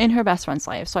 in her best friend's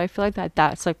life. So I feel like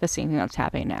that's like the same thing that's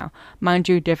happening now. Mind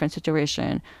you, different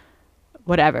situation,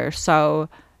 whatever. So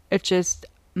it's just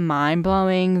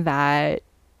mind-blowing that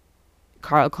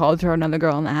Carl called her another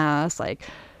girl in the house, like,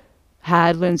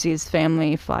 had Lindsay's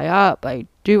family fly up, like,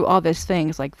 do all these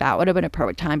things. Like, that would have been a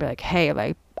perfect time to be like, hey,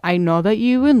 like, I know that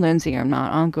you and Lindsay are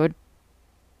not on good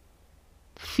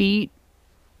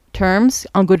terms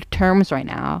right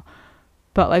now,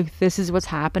 but like, this is what's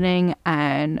happening,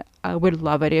 and I would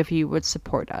love it if you would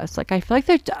support us. Like, I feel like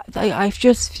I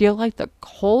just feel like the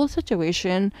whole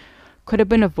situation could have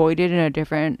been avoided in a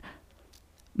different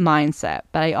mindset.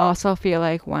 But I also feel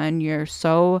like when you're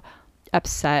so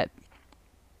upset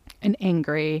and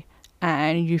angry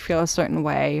and you feel a certain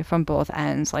way from both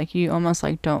ends, like, you almost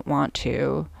like don't want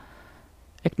to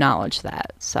acknowledge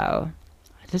that. So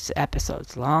this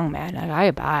episode's long, man.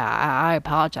 I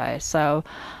apologize. So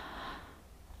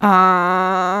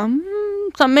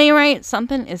something right,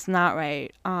 something is not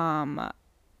right.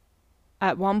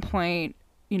 At one point,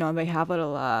 you know, they have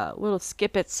little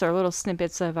snippets of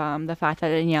the fact that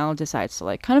Danielle decides to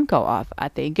like kind of go off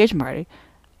at the engagement party.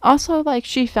 Also, like,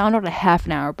 she found out a half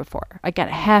an hour before. Again,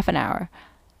 half an hour.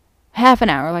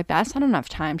 Like, that's not enough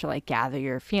time to like gather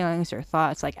your feelings, your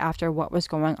thoughts, like, after what was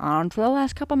going on for the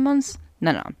last couple months.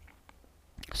 No.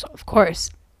 So of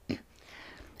course,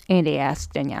 Andy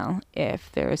asked Danielle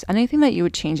if there was anything that you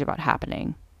would change about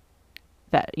happening,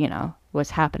 that, you know, was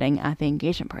happening at the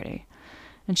engagement party.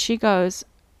 And she goes,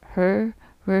 her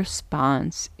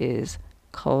response is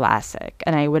classic.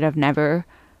 And I would have never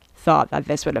thought that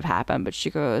this would have happened, but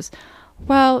she goes,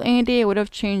 well, Andy, I would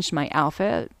have changed my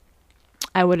outfit.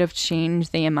 I would have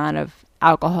changed the amount of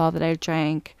alcohol that I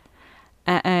drank.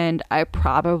 And I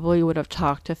probably would have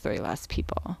talked to 3 less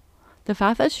people. The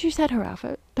fact that she said her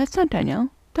outfit, that's not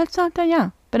Danielle.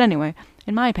 But anyway,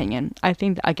 in my opinion, I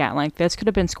think that, again, like, this could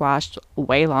have been squashed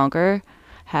way longer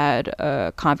had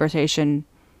a conversation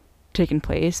taken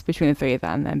place between the 3 of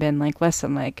them and been like,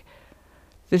 listen, like,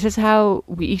 this is how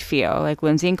we feel, like,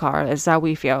 Lindsay and Carl, this is how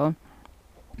we feel,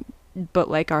 but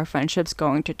like, our friendship's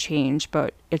going to change,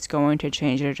 but it's going to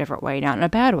change in a different way, not in a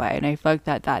bad way. And I feel like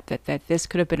that this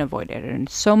could have been avoided in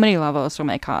so many levels, so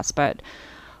many costs, but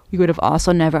we would have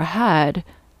also never had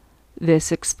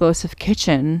this explosive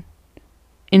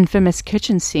infamous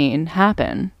kitchen scene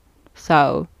happen.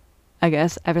 So I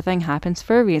guess everything happens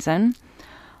for a reason.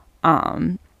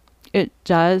 It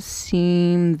does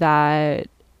seem that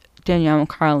Danielle and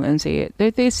Carl and Lindsay,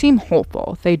 they seem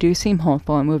hopeful. They do seem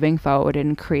hopeful in moving forward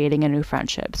and creating a new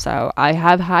friendship. So I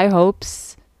have high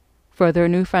hopes for their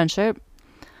new friendship.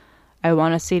 I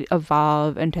want to see it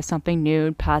evolve into something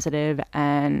new, positive,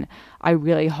 and I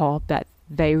really hope that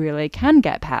they really can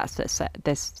get past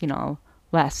this, you know,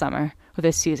 last summer or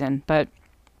this season. But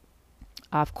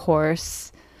of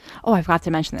course, Oh, I forgot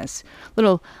to mention this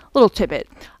little tidbit.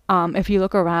 If you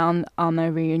look around on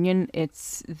the reunion,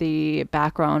 it's the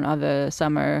background of the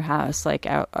summer house, like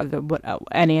out of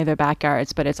any other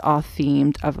backyards, but it's all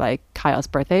themed of like Kyle's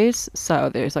birthdays. So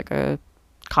there's like a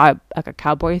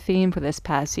cowboy theme for this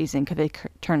past season because he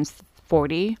turns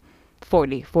 40,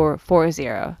 40.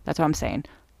 That's what I'm saying.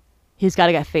 He's got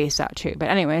to get phased out too. But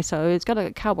anyway, so it's got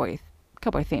a cowboy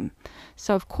theme.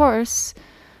 So of course,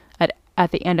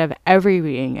 at the end of every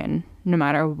reunion, no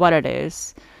matter what it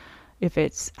is, if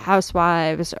it's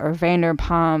Housewives or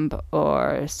Vanderpump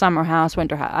or Summer House,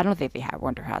 Winter House, I don't think they have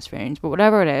Winter House reunions, but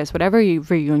whatever it is, whatever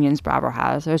reunions Bravo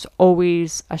has, there's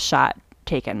always a shot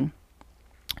taken.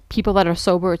 People that are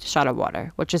sober, it's a shot of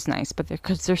water, which is nice, but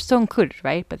because they're still included,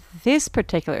 right? But this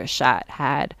particular shot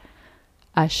had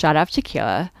a shot of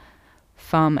tequila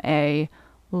from a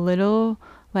little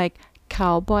like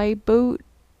cowboy boot,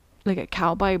 like a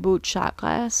cowboy boot shot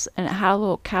glass, and it had a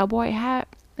little cowboy hat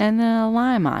and then a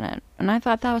lime on it. And I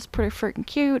thought that was pretty freaking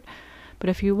cute. But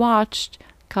if you watched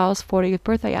Kyle's 40th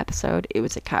birthday episode, it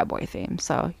was a cowboy theme.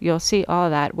 So you'll see all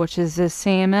of that, which is the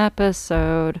same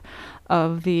episode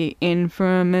of the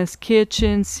infamous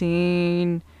kitchen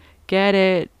scene. Get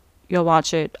it? You'll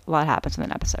watch it. A lot happens in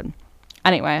that episode.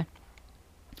 Anyway,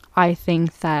 I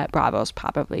think that Bravo's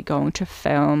probably going to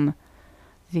film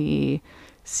the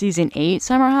season 8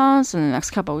 Summer House in the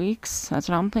next couple weeks. That's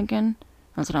what I'm thinking.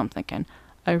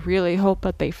 I really hope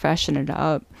that they freshen it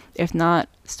up. If not,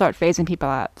 start phasing people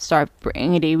out.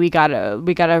 Andy, we gotta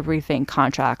rethink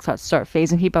contracts. Let's start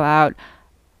phasing people out.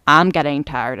 I'm getting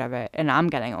tired of it, and I'm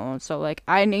getting old. So like,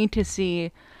 I need to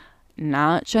see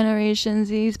not Generation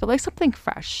Z's, but like something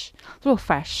fresh, a little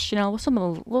fresh. You know,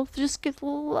 something. We'll just get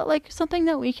like something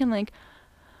that we can like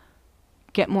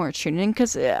get more tuned in.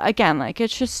 Because again, like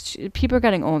it's just people are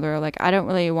getting older. Like I don't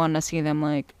really want to see them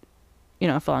like, you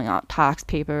know, filling out tax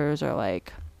papers or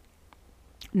like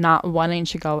not wanting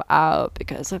to go out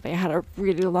because if they had a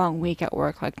really long week at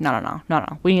work. Like no.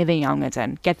 We need the youngins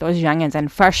in. Get those youngins in.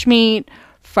 Fresh meat.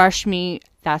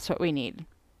 That's what we need.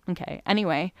 Okay.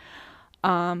 Anyway,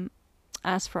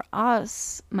 as for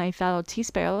us, my fellow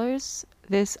Tea-Spellers,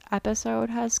 this episode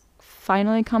has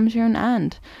finally come to an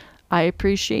end. I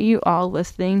appreciate you all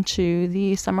listening to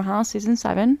the Summer House Season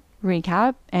 7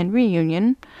 recap and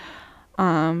reunion.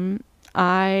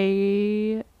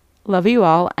 I love you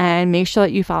all, and make sure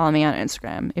that you follow me on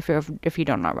Instagram if you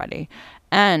don't already.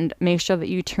 And make sure that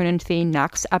you tune into the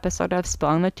next episode of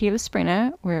Spilling the Tea with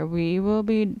Sabrina, where we will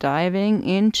be diving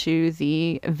into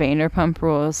the Vanderpump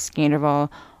Rules, Scandival,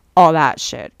 all that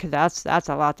shit, because that's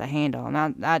a lot to handle,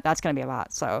 and that's gonna be a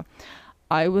lot. So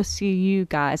I will see you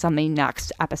guys on the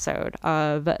next episode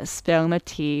of Spilling the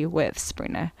Tea with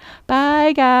Sabrina.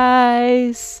 Bye,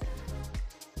 guys.